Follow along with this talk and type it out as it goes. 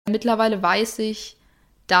Mittlerweile weiß ich,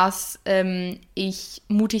 dass ich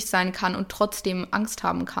mutig sein kann und trotzdem Angst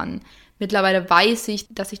haben kann. Mittlerweile weiß ich,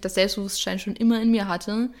 dass ich das Selbstbewusstsein schon immer in mir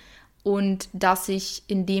hatte und dass ich,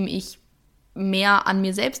 indem ich mehr an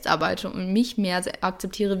mir selbst arbeite und mich mehr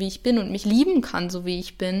akzeptiere, wie ich bin und mich lieben kann, so wie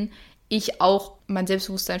ich bin, ich auch mein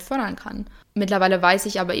Selbstbewusstsein fördern kann. Mittlerweile weiß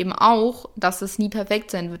ich aber eben auch, dass es nie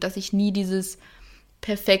perfekt sein wird, dass ich nie diese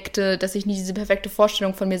perfekte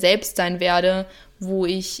Vorstellung von mir selbst sein werde, wo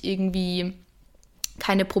ich irgendwie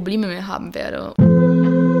keine Probleme mehr haben werde.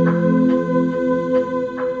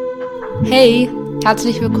 Hey,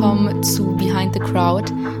 herzlich willkommen zu Behind the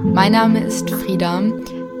Crowd. Mein Name ist Frieda,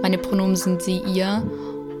 meine Pronomen sind sie, ihr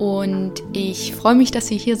und ich freue mich, dass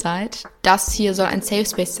ihr hier seid. Das hier soll ein Safe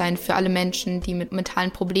Space sein für alle Menschen, die mit mentalen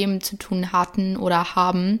Problemen zu tun hatten oder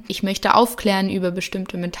haben. Ich möchte aufklären über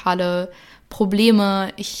bestimmte mentale Probleme.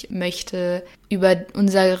 Ich möchte über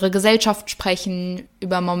unsere Gesellschaft sprechen,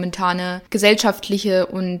 über momentane gesellschaftliche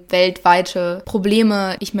und weltweite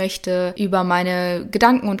Probleme. Ich möchte über meine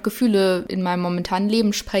Gedanken und Gefühle in meinem momentanen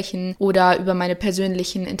Leben sprechen oder über meine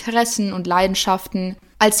persönlichen Interessen und Leidenschaften.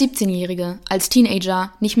 Als 17-Jährige, als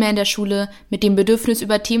Teenager, nicht mehr in der Schule, mit dem Bedürfnis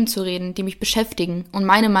über Themen zu reden, die mich beschäftigen und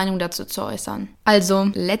meine Meinung dazu zu äußern.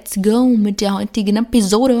 Also, let's go mit der heutigen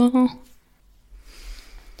Episode.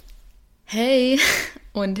 Hey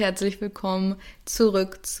und herzlich willkommen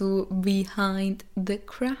zurück zu Behind the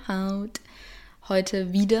Crowd.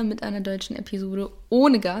 Heute wieder mit einer deutschen Episode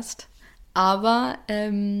ohne Gast, aber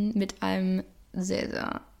mit einem sehr,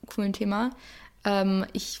 sehr coolen Thema. Mir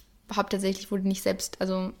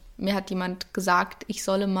hat jemand gesagt, ich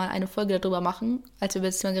solle mal eine Folge darüber machen, als wir über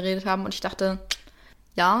das Thema geredet haben und ich dachte,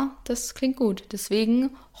 ja, das klingt gut.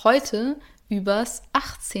 Deswegen heute übers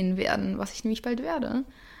 18 werden, was ich nämlich bald werde.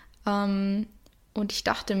 Und ich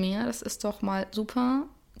dachte mir, das ist doch mal super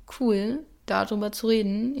cool, darüber zu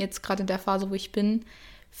reden, jetzt gerade in der Phase, wo ich bin,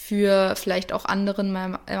 für vielleicht auch andere in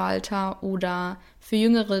meinem Alter oder für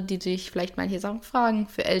Jüngere, die sich vielleicht manche Sachen fragen,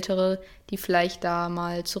 für Ältere, die vielleicht da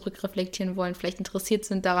mal zurückreflektieren wollen, vielleicht interessiert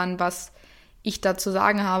sind daran, was ich da zu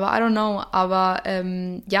sagen habe. I don't know, aber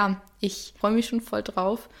ich freue mich schon voll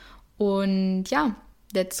drauf und ja,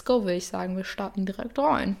 let's go, würde ich sagen. Wir starten direkt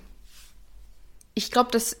rein. Ich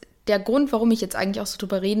glaube, dass der Grund, warum ich jetzt eigentlich auch so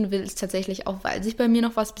drüber reden will, ist tatsächlich auch, weil sich bei mir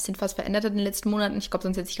noch was verändert hat in den letzten Monaten. Ich glaube,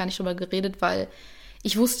 sonst hätte ich gar nicht drüber geredet, weil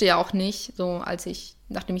ich wusste ja auch nicht, so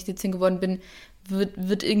nachdem ich 17 geworden bin,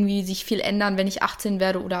 wird irgendwie sich viel ändern, wenn ich 18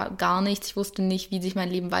 werde oder gar nichts. Ich wusste nicht, wie sich mein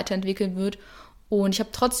Leben weiterentwickeln wird. Und ich habe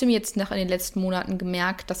trotzdem jetzt in den letzten Monaten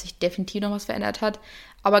gemerkt, dass sich definitiv noch was verändert hat.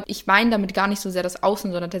 Aber ich meine damit gar nicht so sehr das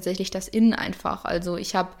Außen, sondern tatsächlich das Innen einfach. Also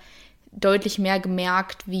ich habe deutlich mehr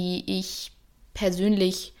gemerkt, wie ich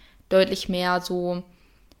persönlich deutlich mehr so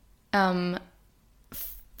fein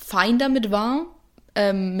damit war,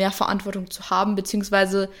 mehr Verantwortung zu haben,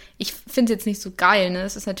 beziehungsweise ich finde es jetzt nicht so geil, ne?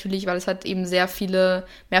 Es ist natürlich, weil es hat eben mehr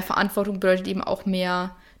Verantwortung bedeutet eben auch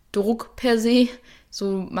mehr Druck per se,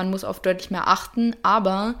 so man muss auf deutlich mehr achten,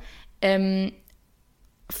 aber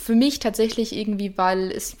für mich tatsächlich irgendwie, weil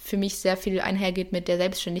es für mich sehr viel einhergeht mit der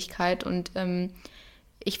Selbstständigkeit und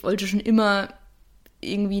ich wollte schon immer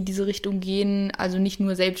irgendwie in diese Richtung gehen, also nicht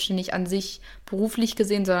nur selbstständig an sich beruflich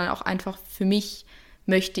gesehen, sondern auch einfach für mich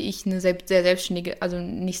möchte ich eine sehr selbstständige, also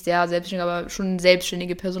nicht sehr selbstständige, aber schon eine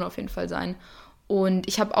selbstständige Person auf jeden Fall sein. Und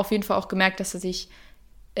ich habe auf jeden Fall auch gemerkt, dass ich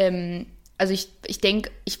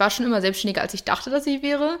denke, ich war schon immer selbstständiger, als ich dachte, dass ich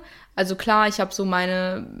wäre. Also klar, ich habe so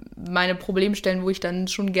meine Problemstellen, wo ich dann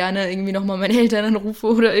schon gerne irgendwie nochmal meine Eltern anrufe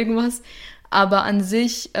oder irgendwas. Aber an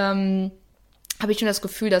sich habe ich schon das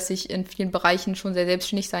Gefühl, dass ich in vielen Bereichen schon sehr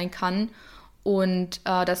selbstständig sein kann. Und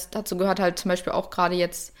dazu gehört halt zum Beispiel auch gerade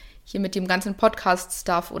jetzt hier mit dem ganzen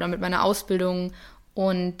Podcast-Stuff oder mit meiner Ausbildung.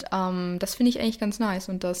 Und das finde ich eigentlich ganz nice.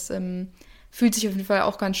 Und das fühlt sich auf jeden Fall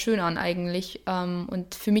auch ganz schön an eigentlich.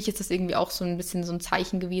 Und für mich ist das irgendwie auch so ein bisschen so ein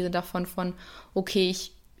Zeichen gewesen davon von, okay,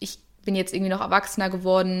 ich bin jetzt irgendwie noch erwachsener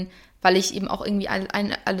geworden, weil ich eben auch irgendwie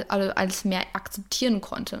alles mehr akzeptieren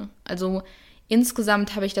konnte. Also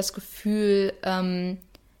insgesamt habe ich das Gefühl,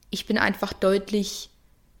 ich bin einfach deutlich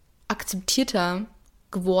akzeptierter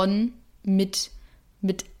geworden mit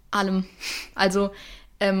allem. Also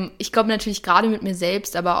ich glaube natürlich gerade mit mir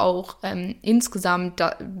selbst, aber auch insgesamt,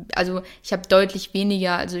 also ich habe deutlich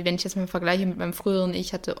weniger, also wenn ich das mal vergleiche mit meinem früheren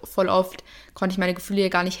Ich, konnte ich meine Gefühle ja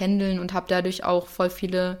gar nicht handeln und habe dadurch auch voll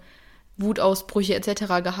viele Wutausbrüche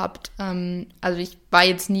etc. gehabt. Also ich war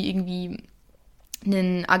jetzt nie irgendwie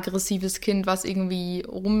ein aggressives Kind, was irgendwie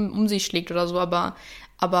um sich schlägt oder so, aber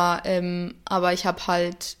ich habe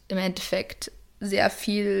halt im Endeffekt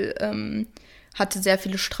hatte sehr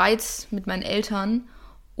viele Streits mit meinen Eltern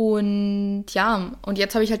Und ja, und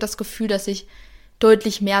jetzt habe ich halt das Gefühl, dass ich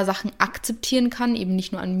deutlich mehr Sachen akzeptieren kann, eben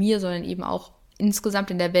nicht nur an mir, sondern eben auch insgesamt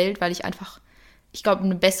in der Welt, weil ich einfach, ich glaube,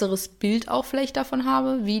 ein besseres Bild auch vielleicht davon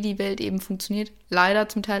habe, wie die Welt eben funktioniert. Leider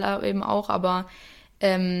zum Teil eben auch, aber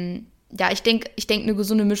ja, ich denke, eine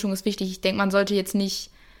gesunde Mischung ist wichtig. Ich denke, man sollte jetzt nicht,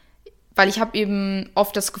 weil ich habe eben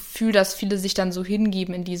oft das Gefühl, dass viele sich dann so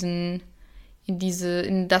hingeben in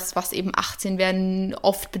das, was eben 18 werden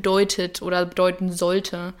oft bedeutet oder bedeuten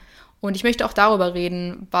sollte. Und ich möchte auch darüber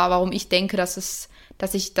reden, warum ich denke, dass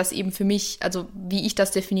ich das eben für mich, also wie ich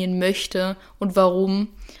das definieren möchte und warum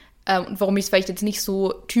ich es vielleicht jetzt nicht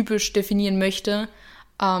so typisch definieren möchte.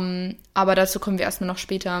 Aber dazu kommen wir erstmal noch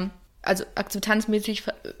später. Also akzeptanzmäßig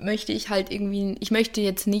möchte ich halt irgendwie, ich möchte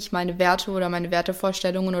jetzt nicht meine Werte oder meine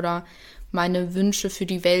Wertevorstellungen oder meine Wünsche für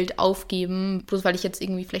die Welt aufgeben, bloß weil ich jetzt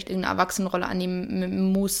irgendwie vielleicht irgendeine Erwachsenenrolle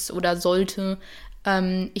annehmen muss oder sollte.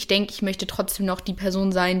 Ich denke, ich möchte trotzdem noch die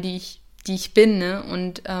Person sein, die ich bin, ne?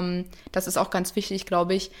 Und das ist auch ganz wichtig,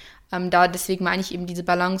 glaube ich. Deswegen meine ich eben diese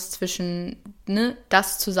Balance zwischen, ne,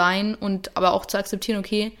 das zu sein und aber auch zu akzeptieren,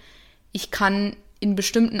 okay, ich kann in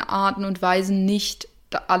bestimmten Arten und Weisen nicht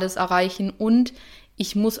alles erreichen und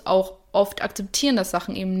ich muss auch oft akzeptieren, dass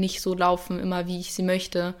Sachen eben nicht so laufen, immer wie ich sie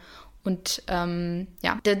möchte. Und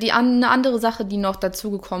ja, eine andere Sache, die noch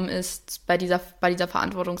dazugekommen ist bei dieser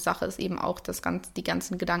Verantwortungssache, ist eben auch die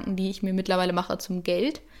ganzen Gedanken, die ich mir mittlerweile mache zum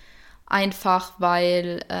Geld. Einfach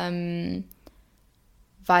weil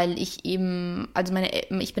ich eben, also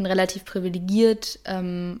ich bin relativ privilegiert,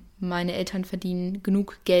 meine Eltern verdienen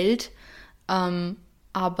genug Geld,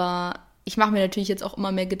 aber ich mache mir natürlich jetzt auch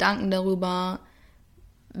immer mehr Gedanken darüber,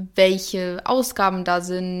 welche Ausgaben da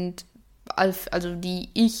sind, also die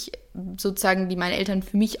meine Eltern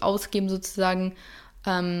für mich ausgeben sozusagen,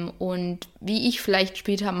 und wie ich vielleicht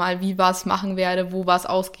später mal wie was machen werde, wo was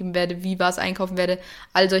ausgeben werde, wie was einkaufen werde,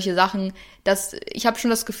 all solche Sachen. Ich habe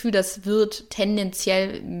schon das Gefühl, das wird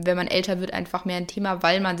tendenziell, wenn man älter wird, einfach mehr ein Thema,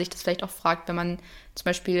 weil man sich das vielleicht auch fragt, wenn man zum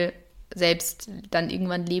Beispiel selbst dann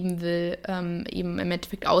irgendwann leben will, eben im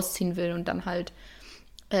Endeffekt ausziehen will und dann halt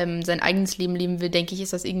sein eigenes Leben leben will, denke ich,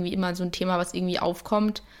 ist das irgendwie immer so ein Thema, was irgendwie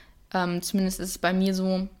aufkommt. Zumindest ist es bei mir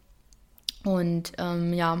so. Und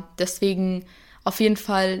ja, deswegen auf jeden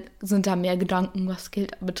Fall sind da mehr Gedanken, was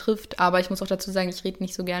Geld betrifft. Aber ich muss auch dazu sagen, ich rede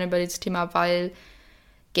nicht so gerne über dieses Thema, weil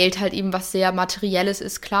Geld halt eben was sehr Materielles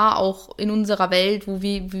ist. Klar, auch in unserer Welt, wo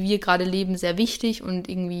wir gerade leben, sehr wichtig und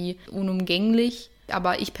irgendwie unumgänglich.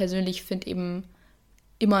 Aber ich persönlich finde eben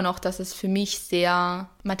immer noch, dass es für mich sehr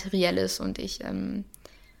materiell ist und ich am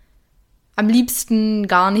liebsten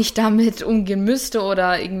gar nicht damit umgehen müsste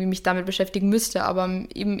oder irgendwie mich damit beschäftigen müsste. Aber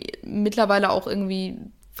eben mittlerweile auch irgendwie,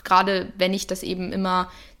 gerade wenn ich das eben immer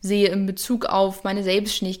sehe in Bezug auf meine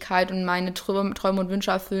Selbstständigkeit und meine Träume und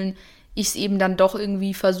Wünsche erfüllen, ich es eben dann doch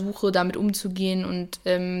irgendwie versuche, damit umzugehen und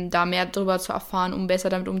da mehr darüber zu erfahren, um besser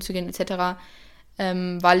damit umzugehen etc.,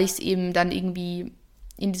 weil ich es eben dann irgendwie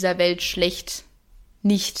in dieser Welt schlecht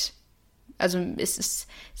nicht, also es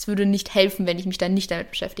würde nicht helfen, wenn ich mich dann nicht damit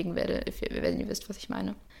beschäftigen werde, wenn ihr wisst, was ich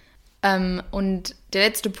meine. Und der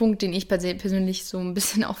letzte Punkt, den ich persönlich so ein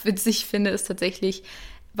bisschen auch witzig finde, ist tatsächlich,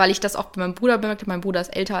 weil ich das auch bei meinem Bruder bemerkt habe. Mein Bruder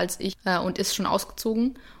ist älter als ich und ist schon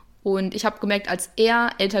ausgezogen. Und ich habe gemerkt, als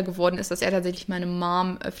er älter geworden ist, dass er tatsächlich meine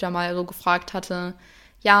Mom öfter mal so gefragt hatte,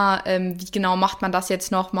 ja, wie genau macht man das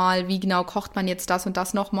jetzt nochmal? Wie genau kocht man jetzt das und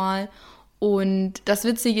das nochmal? Und das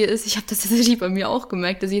Witzige ist, ich habe das tatsächlich bei mir auch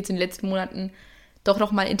gemerkt, dass ich jetzt in den letzten Monaten doch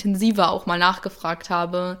nochmal intensiver auch mal nachgefragt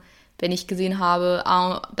habe, wenn ich gesehen habe,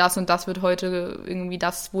 das und das wird heute irgendwie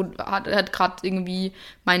hat gerade irgendwie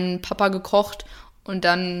mein Papa gekocht. Und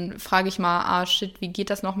dann frage ich mal, wie geht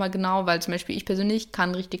das nochmal genau? Weil zum Beispiel ich persönlich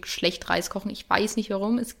kann richtig schlecht Reis kochen. Ich weiß nicht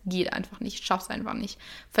warum, es geht einfach nicht, ich schaff's einfach nicht.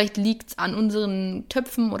 Vielleicht liegt's an unseren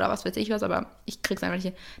Töpfen oder was weiß ich was, aber ich krieg's einfach nicht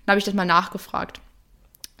hin. Dann habe ich das mal nachgefragt.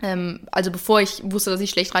 Also bevor ich wusste, dass ich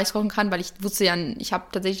schlecht Reis kochen kann, weil ich wusste ja, ich habe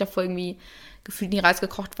tatsächlich davor irgendwie gefühlt nie Reis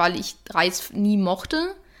gekocht, weil ich Reis nie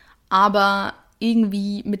mochte, aber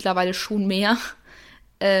irgendwie mittlerweile schon mehr.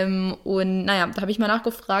 Und naja, da habe ich mal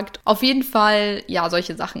nachgefragt. Auf jeden Fall, ja,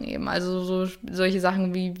 solche Sachen eben. Also solche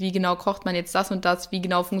Sachen wie genau kocht man jetzt das und das, wie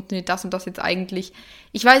genau funktioniert das und das jetzt eigentlich.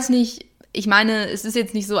 Ich weiß nicht, ich meine, es ist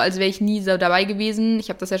jetzt nicht so, als wäre ich nie so dabei gewesen. Ich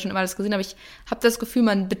habe das ja schon immer alles gesehen, aber ich habe das Gefühl,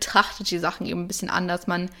 man betrachtet die Sachen eben ein bisschen anders.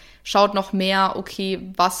 Man schaut noch mehr, okay,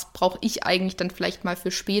 was brauche ich eigentlich dann vielleicht mal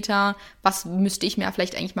für später? Was müsste ich mir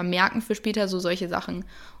vielleicht eigentlich mal merken für später? So solche Sachen.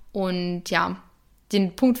 Und ja,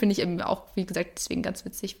 den Punkt finde ich eben auch, wie gesagt, deswegen ganz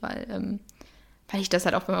witzig, weil ich das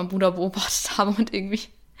halt auch bei meinem Bruder beobachtet habe und irgendwie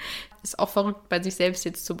ist auch verrückt, bei sich selbst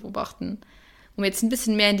jetzt zu beobachten. Um jetzt ein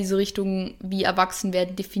bisschen mehr in diese Richtung, wie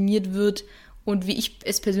Erwachsenwerden definiert wird und wie ich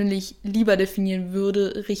es persönlich lieber definieren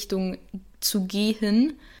würde, Richtung zu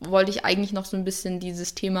gehen, wollte ich eigentlich noch so ein bisschen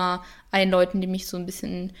dieses Thema einläuten, die mich so ein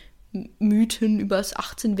bisschen Mythen übers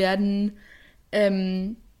 18-Werden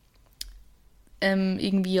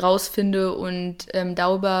irgendwie rausfinde und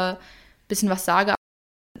darüber ein bisschen was sage.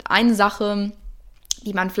 Eine Sache,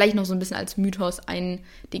 die man vielleicht noch so ein bisschen als Mythos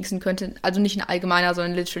eindingsen könnte, also nicht ein allgemeiner,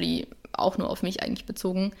 sondern literally auch nur auf mich eigentlich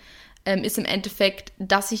bezogen, ist im Endeffekt,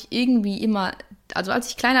 dass ich irgendwie immer, also als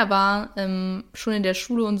ich kleiner war, schon in der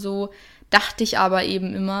Schule und so, dachte ich aber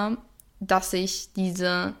eben immer, dass ich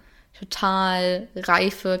diese total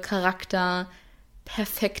reife Charakter,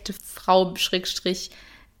 perfekte Frau, Schrägstrich,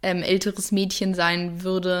 älteres Mädchen sein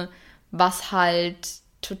würde, was halt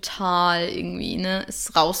total irgendwie, ne,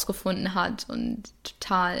 es rausgefunden hat und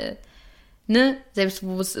total, ne,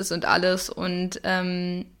 selbstbewusst ist und alles. Und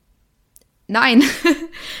nein,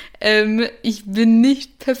 ich bin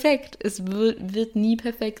nicht perfekt. Es wird nie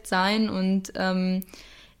perfekt sein und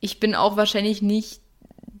ich bin auch wahrscheinlich nicht,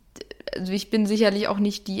 also ich bin sicherlich auch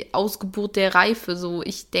nicht die Ausgeburt der Reife, so.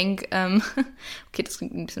 Ich denke, okay, das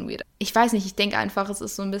klingt ein bisschen weird. Ich weiß nicht, ich denke einfach, es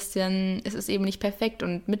ist so ein bisschen, es ist eben nicht perfekt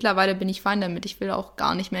und mittlerweile bin ich fein damit. Ich will auch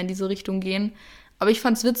gar nicht mehr in diese Richtung gehen. Aber ich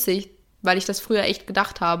fand's witzig, weil ich das früher echt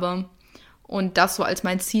gedacht habe und das so als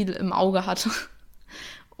mein Ziel im Auge hatte.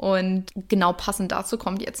 Und genau passend dazu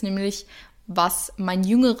kommt jetzt nämlich, was mein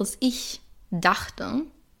jüngeres Ich dachte,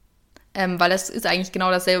 weil es ist eigentlich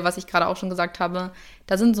genau dasselbe, was ich gerade auch schon gesagt habe.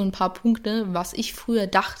 Da sind so ein paar Punkte, was ich früher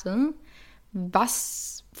dachte,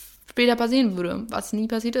 was später passieren würde, was nie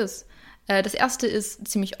passiert ist. Das erste ist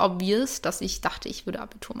ziemlich obvious, dass ich dachte, ich würde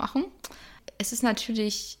Abitur machen. Es ist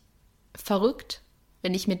natürlich verrückt,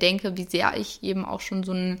 wenn ich mir denke, wie sehr ich eben auch schon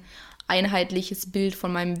so ein einheitliches Bild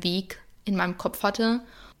von meinem Weg in meinem Kopf hatte.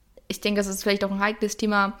 Ich denke, das ist vielleicht auch ein heikles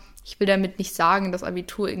Thema. Ich will damit nicht sagen, dass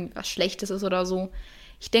Abitur irgendwas Schlechtes ist oder so.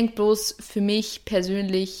 Ich denke bloß, für mich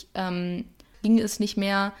persönlich ging es nicht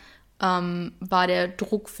mehr, war der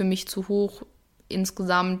Druck für mich zu hoch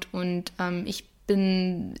insgesamt und ich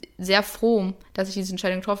bin sehr froh, dass ich diese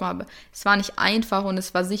Entscheidung getroffen habe. Es war nicht einfach und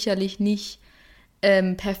es war sicherlich nicht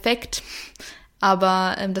perfekt,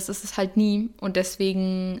 aber das ist es halt nie und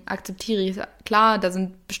deswegen akzeptiere ich es. Klar, da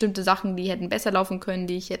sind bestimmte Sachen, die hätten besser laufen können,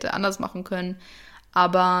 die ich hätte anders machen können,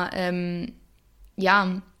 aber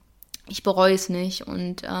ja, ich bereue es nicht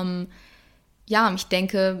und ja, ich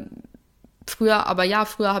denke, früher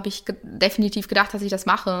habe ich definitiv gedacht, dass ich das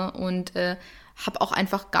mache und habe auch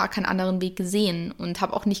einfach gar keinen anderen Weg gesehen und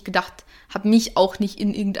habe auch nicht gedacht, habe mich auch nicht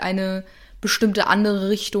in irgendeine bestimmte andere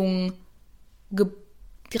Richtung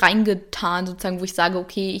reingetan, sozusagen, wo ich sage,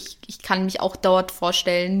 okay, ich kann mich auch dort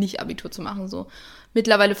vorstellen, nicht Abitur zu machen, so.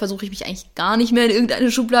 Mittlerweile versuche ich mich eigentlich gar nicht mehr in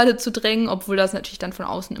irgendeine Schublade zu drängen, obwohl das natürlich dann von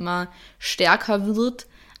außen immer stärker wird.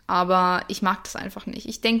 Aber ich mag das einfach nicht.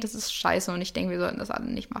 Ich denke, das ist scheiße und ich denke, wir sollten das alle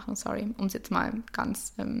nicht machen. Sorry, um es jetzt mal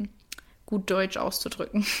ganz gut deutsch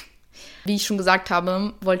auszudrücken. Wie ich schon gesagt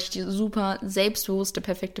habe, wollte ich die super selbstbewusste,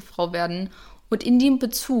 perfekte Frau werden. Und in dem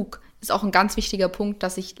Bezug ist auch ein ganz wichtiger Punkt,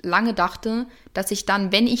 dass ich lange dachte, dass ich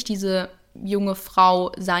dann, wenn ich diese junge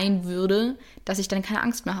Frau sein würde, dass ich dann keine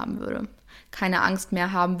Angst mehr haben würde. Keine Angst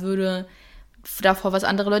mehr haben würde davor, was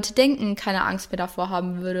andere Leute denken. Keine Angst mehr davor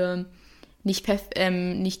haben würde, nicht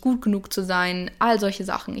gut genug zu sein, all solche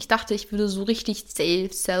Sachen. Ich dachte, ich würde so richtig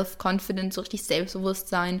self-confident, so richtig selbstbewusst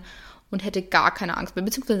sein und hätte gar keine Angst mehr,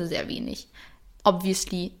 beziehungsweise sehr wenig.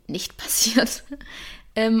 Obviously nicht passiert.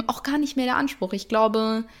 Auch gar nicht mehr der Anspruch. Ich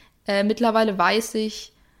glaube, mittlerweile weiß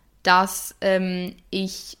ich, dass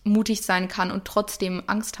ich mutig sein kann und trotzdem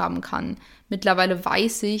Angst haben kann. Mittlerweile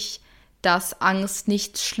weiß ich, dass Angst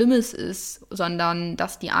nichts Schlimmes ist, sondern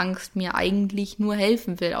dass die Angst mir eigentlich nur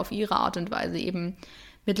helfen will, auf ihre Art und Weise eben.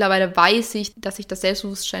 Mittlerweile weiß ich, dass ich das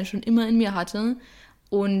Selbstbewusstsein schon immer in mir hatte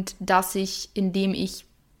und dass ich, indem ich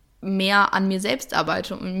mehr an mir selbst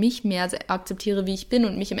arbeite und mich mehr akzeptiere, wie ich bin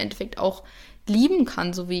und mich im Endeffekt auch lieben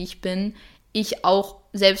kann, so wie ich bin, ich auch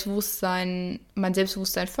mein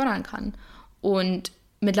Selbstbewusstsein fördern kann. Und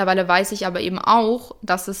mittlerweile weiß ich aber eben auch,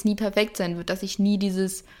 dass es nie perfekt sein wird, dass ich nie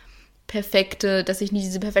diese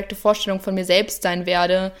perfekte Vorstellung von mir selbst sein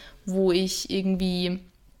werde, wo ich irgendwie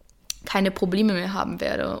keine Probleme mehr haben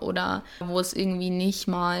werde oder wo es irgendwie nicht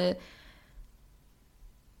mal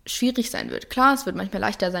schwierig sein wird. Klar, es wird manchmal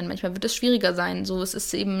leichter sein, manchmal wird es schwieriger sein. So, es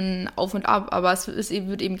ist eben ein Auf und Ab, aber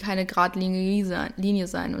wird eben keine geradlinige Linie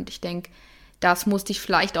sein. Und ich denke, das musste ich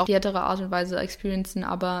vielleicht auch auf härtere Art und Weise experiencen,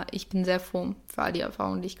 aber ich bin sehr froh für all die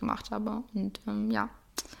Erfahrungen, die ich gemacht habe. Und ja.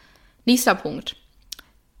 Nächster Punkt.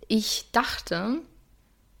 Ich dachte,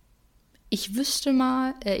 ich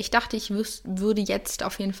würde jetzt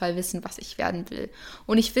auf jeden Fall wissen, was ich werden will.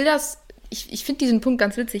 Und ich will das ich finde diesen Punkt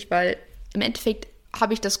ganz witzig, weil im Endeffekt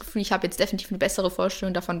habe ich das Gefühl, ich habe jetzt definitiv eine bessere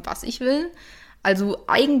Vorstellung davon, was ich will. Also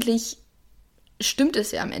eigentlich stimmt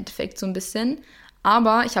es ja im Endeffekt so ein bisschen.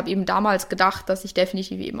 Aber ich habe eben damals gedacht, dass ich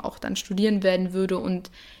definitiv eben auch dann studieren werden würde. Und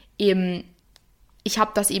eben, ich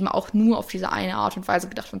habe das eben auch nur auf diese eine Art und Weise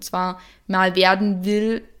gedacht. Und zwar mal werden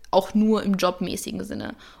will, auch nur im jobmäßigen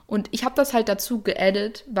Sinne. Und ich habe das halt dazu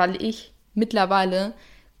geaddet, weil ich mittlerweile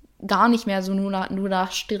gar nicht mehr so nur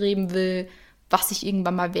nachstreben will, was ich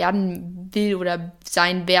irgendwann mal werden will oder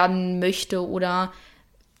sein werden möchte oder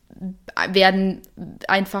werden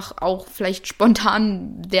einfach auch vielleicht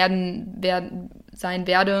spontan sein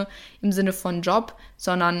werde im Sinne von Job,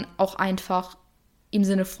 sondern auch einfach im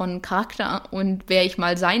Sinne von Charakter und wer ich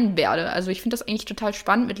mal sein werde. Also ich finde das eigentlich total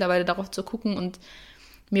spannend mittlerweile darauf zu gucken und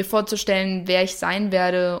mir vorzustellen, wer ich sein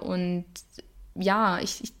werde. Und ja,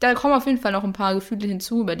 da kommen auf jeden Fall noch ein paar Gefühle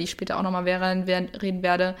hinzu, über die ich später auch nochmal reden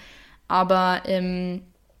werde. Aber im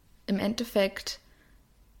Endeffekt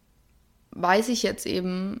weiß ich jetzt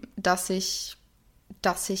eben, dass ich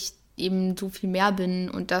eben so viel mehr bin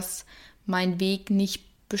und dass mein Weg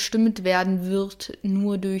nicht bestimmt werden wird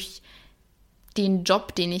nur durch den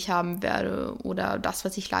Job, den ich haben werde oder das,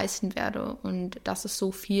 was ich leisten werde. Und das ist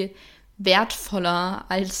so viel wertvoller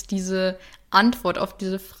als diese Antwort auf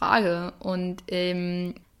diese Frage. Und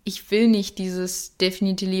ich will nicht dieses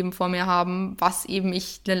definitive Leben vor mir haben, was eben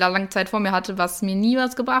ich eine lange Zeit vor mir hatte, was mir nie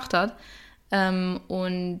was gebracht hat.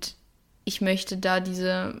 Und ich möchte da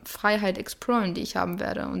diese Freiheit exploren, die ich haben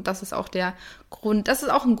werde. Und das ist auch der Grund, das ist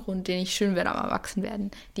auch ein Grund, den ich schön werde am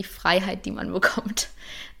Erwachsenwerden. Die Freiheit, die man bekommt.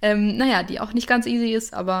 Die auch nicht ganz easy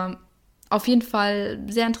ist, aber auf jeden Fall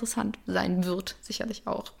sehr interessant sein wird, sicherlich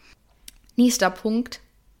auch. Nächster Punkt,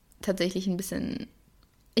 tatsächlich ein bisschen,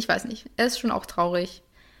 ich weiß nicht, er ist schon auch traurig,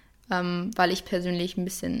 weil ich persönlich ein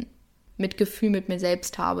bisschen Mitgefühl mit mir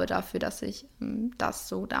selbst habe dafür, dass ich das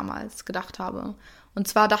so damals gedacht habe. Und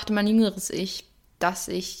zwar dachte mein jüngeres Ich, dass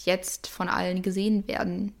ich jetzt von allen gesehen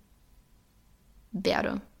werden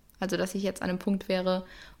werde. Also, dass ich jetzt an einem Punkt wäre,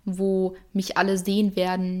 wo mich alle sehen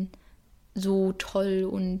werden, so toll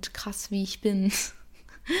und krass, wie ich bin.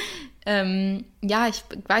 Ich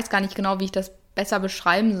weiß gar nicht genau, wie ich das besser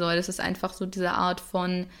beschreiben soll. Das ist einfach so diese Art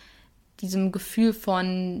von diesem Gefühl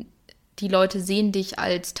von, die Leute sehen dich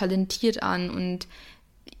als talentiert an und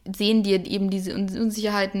sehen dir eben diese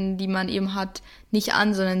Unsicherheiten, die man eben hat, nicht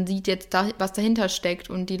an, sondern sieht jetzt, was dahinter steckt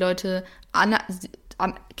und die Leute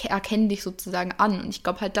erkennen dich sozusagen an. Und ich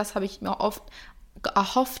glaube halt, das habe ich mir oft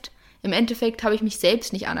erhofft. Im Endeffekt habe ich mich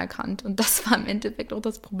selbst nicht anerkannt und das war im Endeffekt auch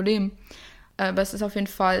das Problem. Aber es ist auf jeden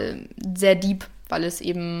Fall sehr deep, weil es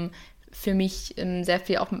eben für mich sehr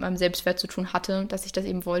viel auch mit meinem Selbstwert zu tun hatte, dass ich das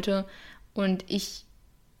eben wollte. Und ich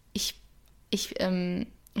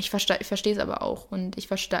verstehe es aber auch und ich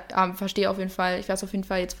verstehe auf jeden Fall, ich weiß auf jeden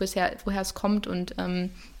Fall jetzt, woher es kommt und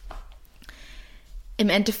im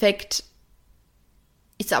Endeffekt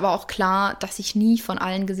ist aber auch klar, dass ich nie von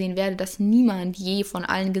allen gesehen werde, dass niemand je von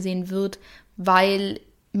allen gesehen wird, weil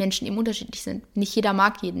Menschen eben unterschiedlich sind. Nicht jeder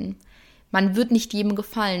mag jeden. Man wird nicht jedem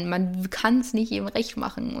gefallen, man kann es nicht jedem recht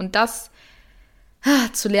machen und das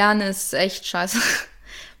zu lernen ist echt scheiße,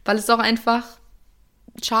 weil es auch einfach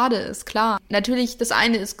schade ist, klar. Natürlich, das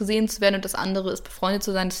eine ist gesehen zu werden und das andere ist befreundet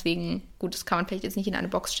zu sein, deswegen, gut, das kann man vielleicht jetzt nicht in eine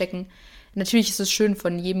Box stecken. Natürlich ist es schön,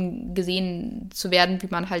 von jedem gesehen zu werden, wie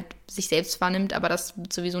man halt sich selbst wahrnimmt, aber das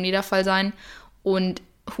wird sowieso nie der Fall sein. Und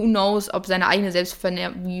who knows, ob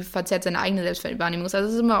wie verzerrt seine eigene Selbstwahrnehmung ist. Also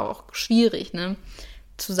es ist immer auch schwierig, ne,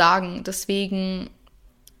 zu sagen. Deswegen,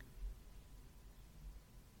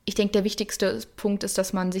 ich denke, der wichtigste Punkt ist,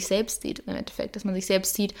 dass man sich selbst sieht im Endeffekt, dass man sich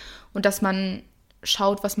selbst sieht und dass man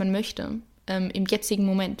schaut, was man möchte, im jetzigen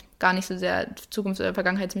Moment. Gar nicht so sehr zukunfts- oder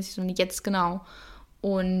vergangenheitsmäßig, sondern jetzt genau.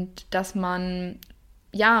 Und dass man,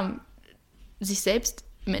 sich selbst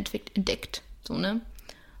im Endeffekt entdeckt, so, ne?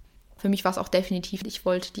 Für mich war es auch definitiv, ich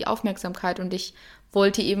wollte die Aufmerksamkeit und ich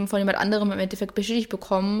wollte eben von jemand anderem im Endeffekt bestätigt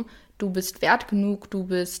bekommen, du bist wert genug, du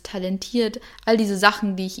bist talentiert, all diese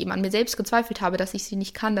Sachen, die ich eben an mir selbst gezweifelt habe, dass ich sie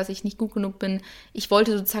nicht kann, dass ich nicht gut genug bin. Ich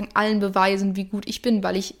wollte sozusagen allen beweisen, wie gut ich bin,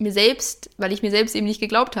 weil ich mir selbst eben nicht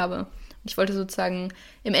geglaubt habe. Und ich wollte sozusagen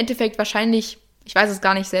im Endeffekt wahrscheinlich, ich weiß es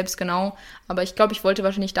gar nicht selbst genau, aber ich glaube, ich wollte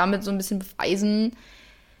wahrscheinlich damit so ein bisschen beweisen,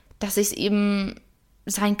 dass ich es eben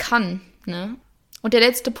sein kann, ne? Und der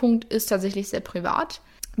letzte Punkt ist tatsächlich sehr privat.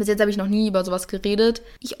 Bis jetzt habe ich noch nie über sowas geredet.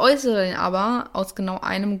 Ich äußere ihn aber aus genau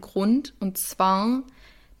einem Grund. Und zwar,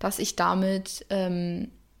 dass ich damit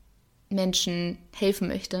Menschen helfen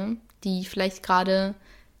möchte, die vielleicht gerade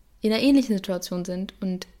in einer ähnlichen Situation sind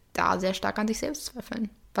und da sehr stark an sich selbst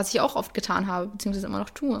zweifeln. Was ich auch oft getan habe, beziehungsweise immer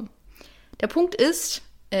noch tue. Der Punkt ist,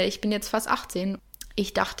 Ich bin jetzt fast 18.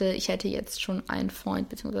 Ich dachte, ich hätte jetzt schon einen Freund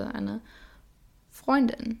bzw. eine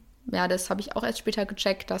Freundin. Ja, das habe ich auch erst später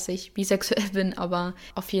gecheckt, dass ich bisexuell bin, aber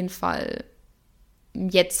auf jeden Fall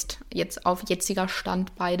jetzt auf jetziger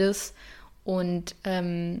Stand beides. Und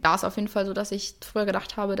da ist auf jeden Fall so, dass ich früher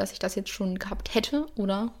gedacht habe, dass ich das jetzt schon gehabt hätte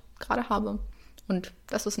oder gerade habe. Und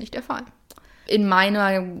das ist nicht der Fall. In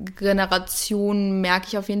meiner Generation merke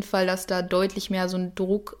ich auf jeden Fall, dass da deutlich mehr so ein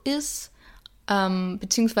Druck ist.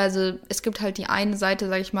 Beziehungsweise es gibt halt die eine Seite,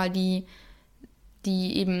 sag ich mal, die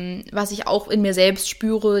eben, was ich auch in mir selbst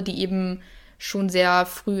spüre, die eben schon sehr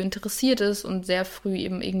früh interessiert ist und sehr früh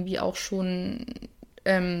eben irgendwie auch schon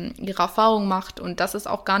ihre Erfahrung macht. Und das ist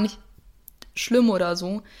auch gar nicht schlimm oder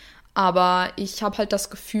so. Aber ich habe halt das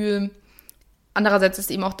Gefühl, andererseits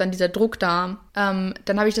ist eben auch dann dieser Druck da. Dann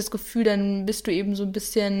habe ich das Gefühl, dann bist du eben so ein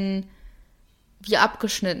bisschen wie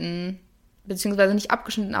abgeschnitten. Beziehungsweise nicht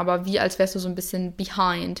abgeschnitten, aber wie als wärst du so ein bisschen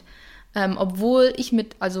behind. Obwohl ich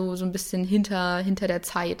also so ein bisschen hinter der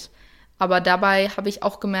Zeit. Aber dabei habe ich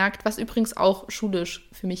auch gemerkt, was übrigens auch schulisch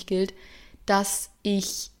für mich gilt, dass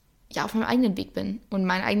ich ja auf meinem eigenen Weg bin. Und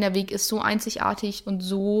mein eigener Weg ist so einzigartig und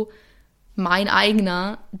so mein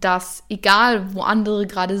eigener, dass egal, wo andere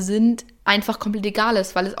gerade sind, einfach komplett egal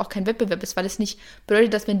ist, weil es auch kein Wettbewerb ist, weil es nicht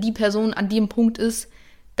bedeutet, dass wenn die Person an dem Punkt ist,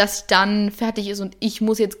 dass sie dann fertig ist und ich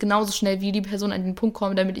muss jetzt genauso schnell wie die Person an den Punkt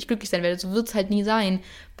kommen, damit ich glücklich sein werde. So wird es halt nie sein,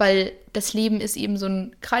 weil das Leben ist eben so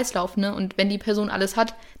ein Kreislauf, ne? Und wenn die Person alles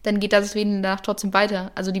hat, dann geht das Leben danach trotzdem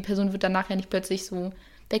weiter. Also die Person wird danach ja nicht plötzlich so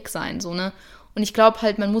weg sein, so, ne? Und ich glaube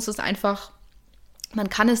halt, man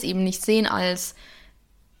kann es eben nicht sehen als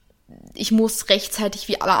ich muss rechtzeitig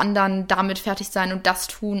wie alle anderen damit fertig sein und das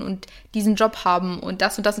tun und diesen Job haben und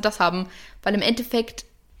das und das und das haben, weil im Endeffekt,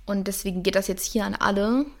 und deswegen geht das jetzt hier an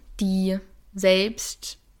alle, die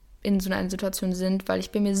selbst in so einer Situation sind, weil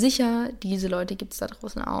ich bin mir sicher, diese Leute gibt es da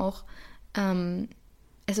draußen auch.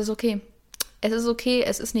 Es ist okay. Es ist okay,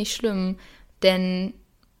 es ist nicht schlimm, denn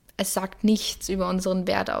es sagt nichts über unseren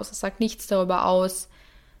Wert aus. Es sagt nichts darüber aus.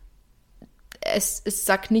 Es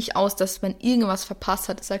sagt nicht aus, dass man irgendwas verpasst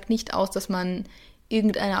hat. Es sagt nicht aus, dass man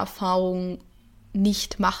irgendeine Erfahrung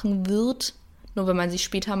nicht machen wird, nur wenn man sie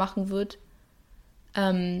später machen wird.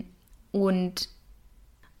 Und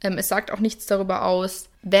es sagt auch nichts darüber aus,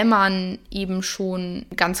 wenn man eben schon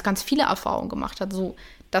ganz, ganz viele Erfahrungen gemacht hat. So,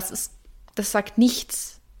 das sagt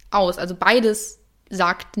nichts aus. Also beides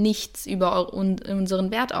sagt nichts über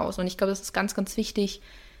unseren Wert aus. Und ich glaube, das ist ganz, ganz wichtig,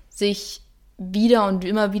 sich wieder und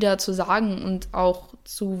immer wieder zu sagen und auch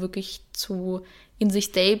wirklich in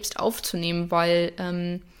sich selbst aufzunehmen,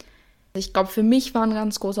 weil ich glaube, für mich war ein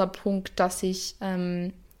ganz großer Punkt, dass ich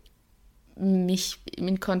mich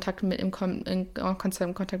in Kontakt mit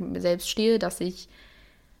mir selbst stehe, dass ich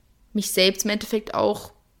mich selbst im Endeffekt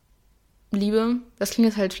auch liebe. Das klingt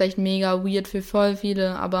jetzt halt vielleicht mega weird für voll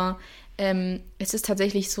viele, aber es ist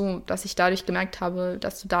tatsächlich so, dass ich dadurch gemerkt habe,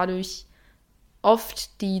 dass du dadurch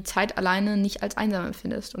oft die Zeit alleine nicht als einsam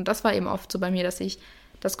empfindest. Und das war eben oft so bei mir, dass ich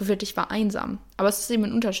das Gefühl hatte, ich war einsam. Aber es ist eben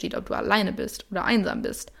ein Unterschied, ob du alleine bist oder einsam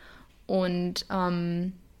bist. Und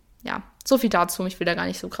ja, so viel dazu. Ich will da gar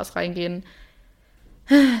nicht so krass reingehen.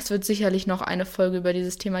 Es wird sicherlich noch eine Folge über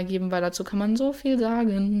dieses Thema geben, weil dazu kann man so viel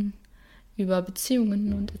sagen. Über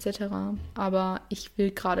Beziehungen und etc. Aber ich will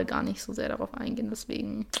gerade gar nicht so sehr darauf eingehen,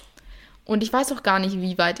 deswegen. Und ich weiß auch gar nicht,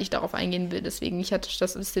 wie weit ich darauf eingehen will. Deswegen,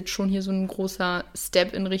 das ist jetzt schon hier so ein großer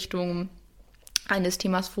Step in Richtung eines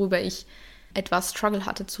Themas, worüber ich etwas Struggle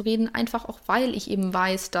hatte zu reden. Einfach auch, weil ich eben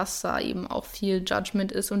weiß, dass da eben auch viel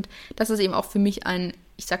Judgment ist und dass es eben auch für mich ein,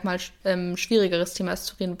 ich sag mal, schwierigeres Thema ist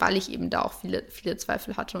zu reden, weil ich eben da auch viele, viele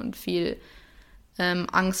Zweifel hatte und viel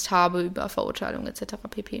Angst habe über Verurteilung etc.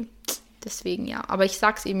 pp. Deswegen ja. Aber ich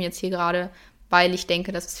sag's eben jetzt hier gerade, weil ich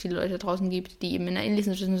denke, dass es viele Leute draußen gibt, die eben in einer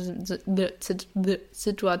ähnlichen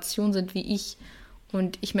Situation sind wie ich.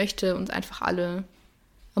 Und ich möchte uns einfach alle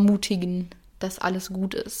ermutigen, dass alles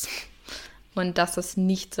gut ist. Und dass das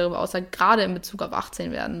nichts darüber aussagt, gerade in Bezug auf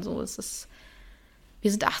 18 werden. So ist es.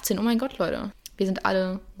 Wir sind 18, oh mein Gott, Leute. Wir sind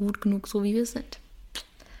alle gut genug, so wie wir sind.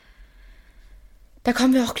 Da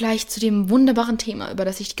kommen wir auch gleich zu dem wunderbaren Thema, über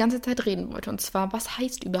das ich die ganze Zeit reden wollte. Und zwar, was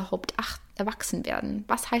heißt überhaupt erwachsen werden?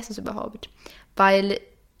 Was heißt das überhaupt? Weil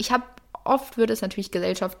oft wird es natürlich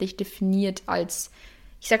gesellschaftlich definiert als,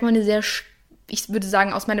 ich sag mal, ich würde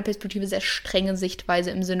sagen, aus meiner Perspektive sehr strenge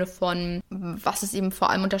Sichtweise im Sinne von, was es eben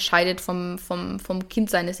vor allem unterscheidet vom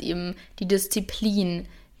Kindsein, ist eben die Disziplin,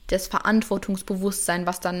 das Verantwortungsbewusstsein,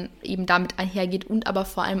 was dann eben damit einhergeht und aber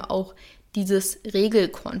vor allem auch dieses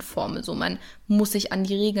Regelkonforme, so man muss sich an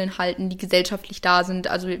die Regeln halten, die gesellschaftlich da sind,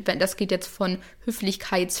 also das geht jetzt von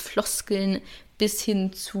Höflichkeitsfloskeln bis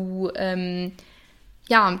hin zu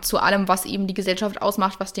ja, zu allem, was eben die Gesellschaft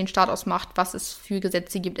ausmacht, was den Staat ausmacht, was es für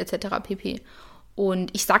Gesetze gibt, etc. pp.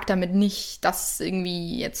 Und ich sage damit nicht, dass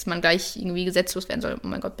irgendwie jetzt man gleich irgendwie gesetzlos werden soll. Oh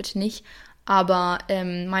mein Gott, bitte nicht. Aber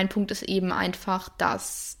mein Punkt ist eben einfach,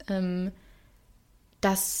 dass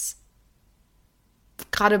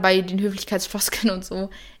gerade bei den Höflichkeitsfloskeln und so,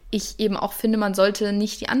 ich eben auch finde, man sollte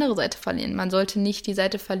nicht die andere Seite verlieren. Man sollte nicht die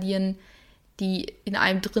Seite verlieren, die in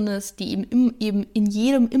einem drin ist, die eben in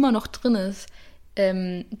jedem immer noch drin ist,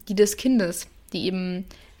 die des Kindes, die eben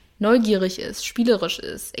neugierig ist, spielerisch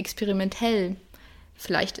ist, experimentell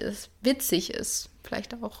vielleicht ist, witzig ist,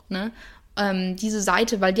 vielleicht auch, ne? Diese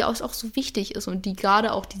Seite, weil die auch so wichtig ist und die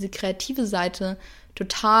gerade auch diese kreative Seite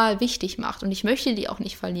total wichtig macht. Und ich möchte die auch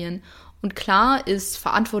nicht verlieren. Und klar ist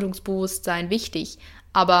Verantwortungsbewusstsein wichtig,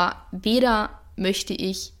 aber weder möchte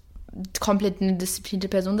ich komplett eine disziplinierte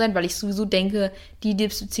Person sein, weil ich sowieso denke, die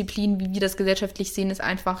Disziplin, wie wir das gesellschaftlich sehen, ist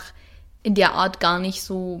einfach in der Art gar nicht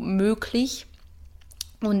so möglich.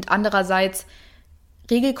 Und andererseits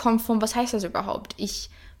regelkonform, was heißt das überhaupt? Ich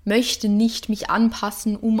möchte nicht mich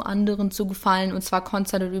anpassen, um anderen zu gefallen, und zwar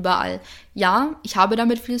konstant und überall. Ja, ich habe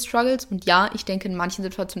damit viele Struggles und ja, ich denke, in manchen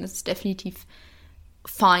Situationen ist es definitiv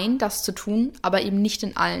fein, das zu tun, aber eben nicht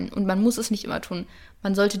in allen. Und man muss es nicht immer tun.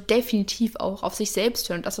 Man sollte definitiv auch auf sich selbst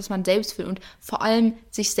hören, das, was man selbst will, und vor allem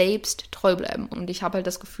sich selbst treu bleiben. Und ich habe halt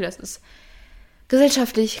das Gefühl, das ist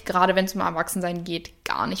gesellschaftlich, gerade wenn es um Erwachsensein geht,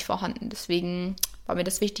 gar nicht vorhanden. Deswegen war mir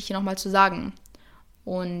das wichtig, hier nochmal zu sagen.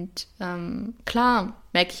 Und klar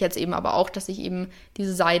merke ich jetzt eben aber auch, dass ich eben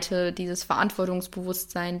diese Seite, dieses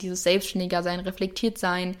Verantwortungsbewusstsein, dieses Selbstständiger-Sein,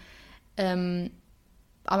 Reflektiert-Sein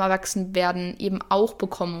am Erwachsenwerden eben auch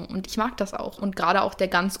bekomme. Und ich mag das auch. Und gerade auch der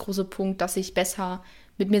ganz große Punkt, dass ich besser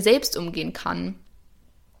mit mir selbst umgehen kann,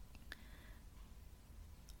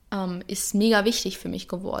 ist mega wichtig für mich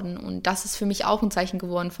geworden. Und das ist für mich auch ein Zeichen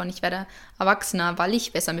geworden von, ich werde erwachsener, weil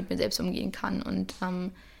ich besser mit mir selbst umgehen kann. Und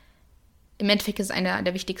im Endeffekt ist es einer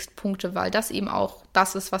der wichtigsten Punkte, weil das eben auch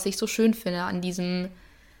das ist, was ich so schön finde an diesem,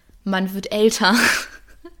 man wird älter.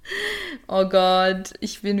 Oh Gott,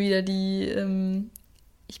 ich bin wieder die,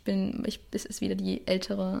 es ist wieder die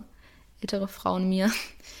ältere Frau in mir.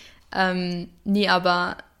 Nee,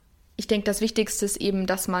 aber ich denke, das Wichtigste ist eben,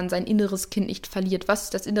 dass man sein inneres Kind nicht verliert. Was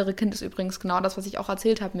ist das innere Kind? Ist übrigens genau das, was ich auch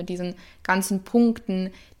erzählt habe mit diesen ganzen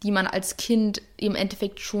Punkten, die man als Kind im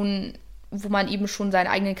Endeffekt schon, wo man eben schon seinen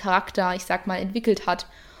eigenen Charakter, ich sag mal, entwickelt hat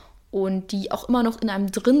und die auch immer noch in einem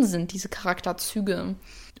drin sind, diese Charakterzüge.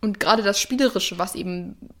 Und gerade das Spielerische, was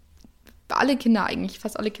eben alle Kinder eigentlich,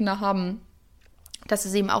 fast alle Kinder haben, das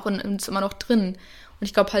ist eben auch in uns immer noch drin. Und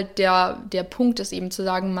ich glaube halt, der Punkt ist eben zu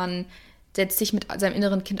sagen, man setzt sich mit seinem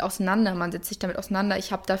inneren Kind auseinander, man setzt sich damit auseinander.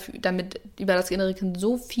 Ich habe damit über das innere Kind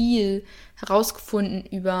so viel herausgefunden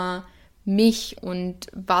über mich und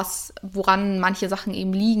woran manche Sachen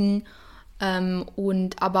eben liegen,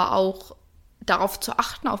 und aber auch darauf zu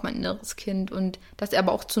achten, auf mein inneres Kind und das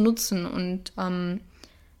aber auch zu nutzen. Und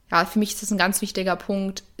ja, für mich ist das ein ganz wichtiger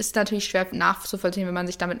Punkt. Ist natürlich schwer nachzuvollziehen, wenn man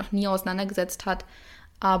sich damit noch nie auseinandergesetzt hat,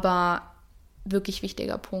 aber wirklich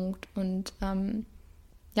wichtiger Punkt. Und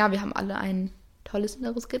ja, wir haben alle ein tolles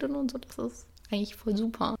inneres Kind in uns und das ist eigentlich voll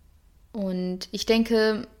super. Und ich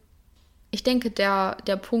denke,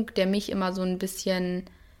 der Punkt, der mich immer so ein bisschen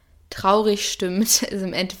traurig stimmt, ist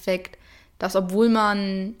im Endeffekt, dass obwohl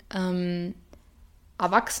man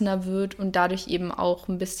erwachsener wird und dadurch eben auch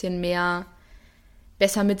ein bisschen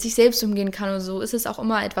besser mit sich selbst umgehen kann und so, ist es auch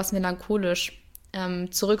immer etwas melancholisch,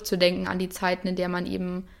 zurückzudenken an die Zeiten, in der man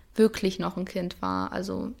eben wirklich noch ein Kind war,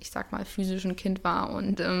 also ich sag mal physisch ein Kind war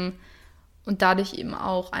und dadurch eben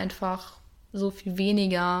auch einfach so viel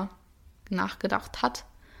weniger nachgedacht hat,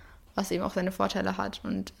 was eben auch seine Vorteile hat.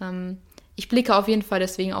 Und ich blicke auf jeden Fall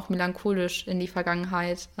deswegen auch melancholisch in die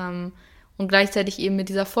Vergangenheit und gleichzeitig eben mit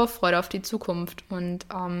dieser Vorfreude auf die Zukunft. Und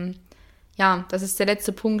ja, das ist der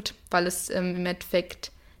letzte Punkt, weil es im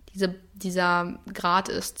Endeffekt dieser Grad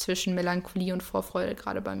ist zwischen Melancholie und Vorfreude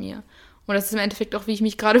gerade bei mir. Und das ist im Endeffekt auch, wie ich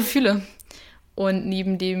mich gerade fühle. Und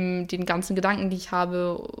neben den ganzen Gedanken, die ich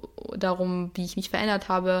habe, darum, wie ich mich verändert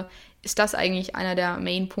habe, ist das eigentlich einer der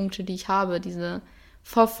Main-Punkte, die ich habe. Diese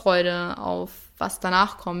Vorfreude auf was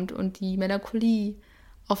danach kommt und die Melancholie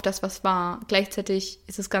auf das, was war. Gleichzeitig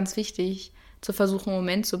ist es ganz wichtig, zu versuchen, im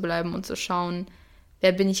Moment zu bleiben und zu schauen,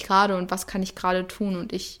 wer bin ich gerade und was kann ich gerade tun.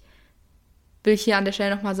 Und ich will hier an der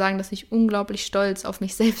Stelle nochmal sagen, dass ich unglaublich stolz auf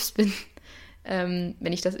mich selbst bin.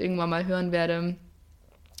 Wenn ich das irgendwann mal hören werde,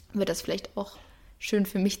 wird das vielleicht auch schön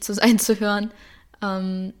für mich zu hören.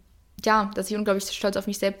 Ja, dass ich unglaublich stolz auf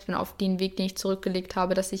mich selbst bin, auf den Weg, den ich zurückgelegt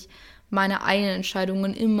habe, dass ich meine eigenen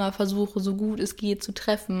Entscheidungen immer versuche, so gut es geht, zu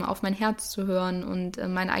treffen, auf mein Herz zu hören und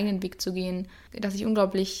meinen eigenen Weg zu gehen, dass ich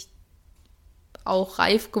unglaublich auch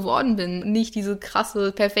reif geworden bin. Nicht diese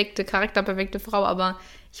krasse, perfekte, charakterperfekte Frau, aber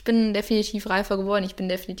ich bin definitiv reifer geworden. Ich bin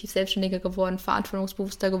definitiv selbstständiger geworden,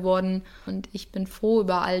 verantwortungsbewusster geworden. Und ich bin froh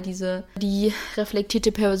über all die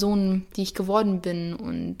reflektierte Person, die ich geworden bin.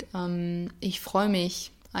 Und ich freue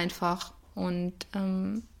mich einfach. Und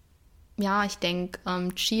ich denke,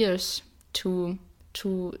 cheers zu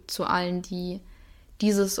allen, die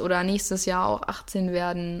dieses oder nächstes Jahr auch 18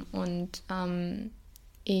 werden. Und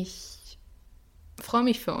ich freue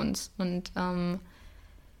mich für uns und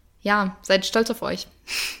seid stolz auf euch.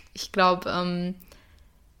 Ich glaube,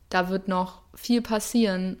 da wird noch viel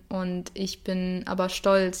passieren und ich bin aber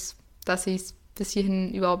stolz, dass ich es bis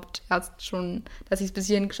hierhin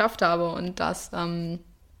geschafft habe und dass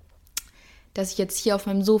ich jetzt hier auf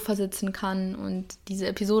meinem Sofa sitzen kann und diese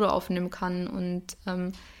Episode aufnehmen kann und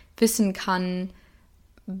wissen kann,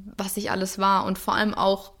 was ich alles war und vor allem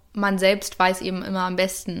auch man selbst weiß eben immer am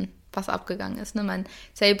besten, was abgegangen ist. Ne? Man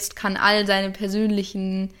selbst kann all seine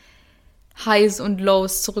persönlichen Highs und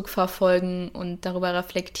Lows zurückverfolgen und darüber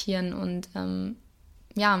reflektieren. Und am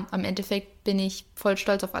Endeffekt bin ich voll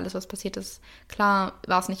stolz auf alles, was passiert ist. Klar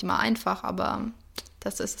war es nicht immer einfach, aber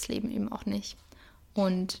das ist das Leben eben auch nicht.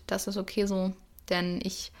 Und das ist okay so, denn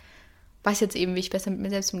ich weiß jetzt eben, wie ich besser mit mir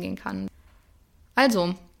selbst umgehen kann.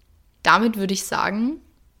 Also, damit würde ich sagen,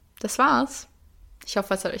 das war's. Ich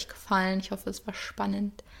hoffe, es hat euch gefallen. Ich hoffe, es war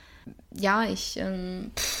spannend. Ja,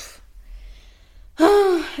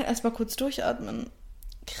 erstmal kurz durchatmen.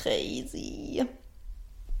 Crazy.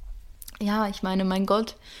 Ja, ich meine, mein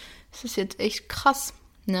Gott, es ist jetzt echt krass,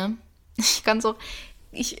 ne? Ich kann so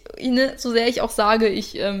sehr ich auch sage,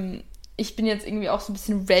 ich bin jetzt irgendwie auch so ein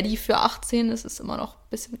bisschen ready für 18. Es ist immer noch ein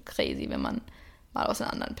bisschen crazy, wenn man mal aus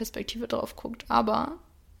einer anderen Perspektive drauf guckt. Aber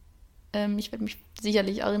ich werde mich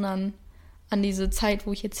sicherlich erinnern an diese Zeit,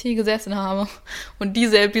 wo ich jetzt hier gesessen habe und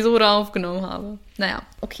diese Episode aufgenommen habe. Naja,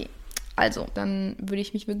 okay. Also, dann würde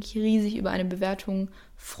ich mich wirklich riesig über eine Bewertung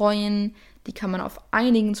freuen. Die kann man auf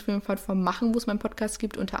einigen Streaming-Plattformen machen, wo es meinen Podcast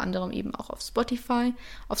gibt, unter anderem eben auch auf Spotify.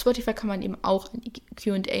 Auf Spotify kann man eben auch ein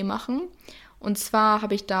Q&A machen. Und zwar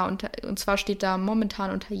steht da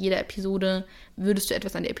momentan unter jeder Episode, würdest du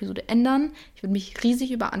etwas an der Episode ändern? Ich würde mich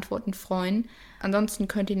riesig über Antworten freuen. Ansonsten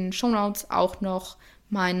könnt ihr in den Shownotes auch noch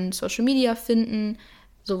meinen Social Media finden,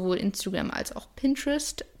 sowohl Instagram als auch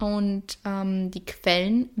Pinterest und die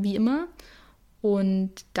Quellen wie immer.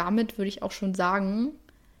 Und damit würde ich auch schon sagen,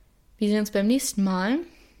 wir sehen uns beim nächsten Mal.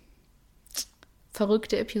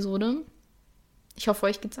 Verrückte Episode. Ich hoffe,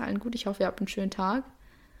 euch geht's allen gut. Ich hoffe, ihr habt einen schönen Tag.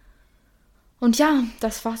 Und ja,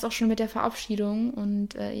 das war's auch schon mit der Verabschiedung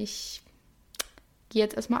und ich gehe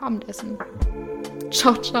jetzt erstmal Abendessen.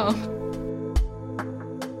 Ciao, ciao.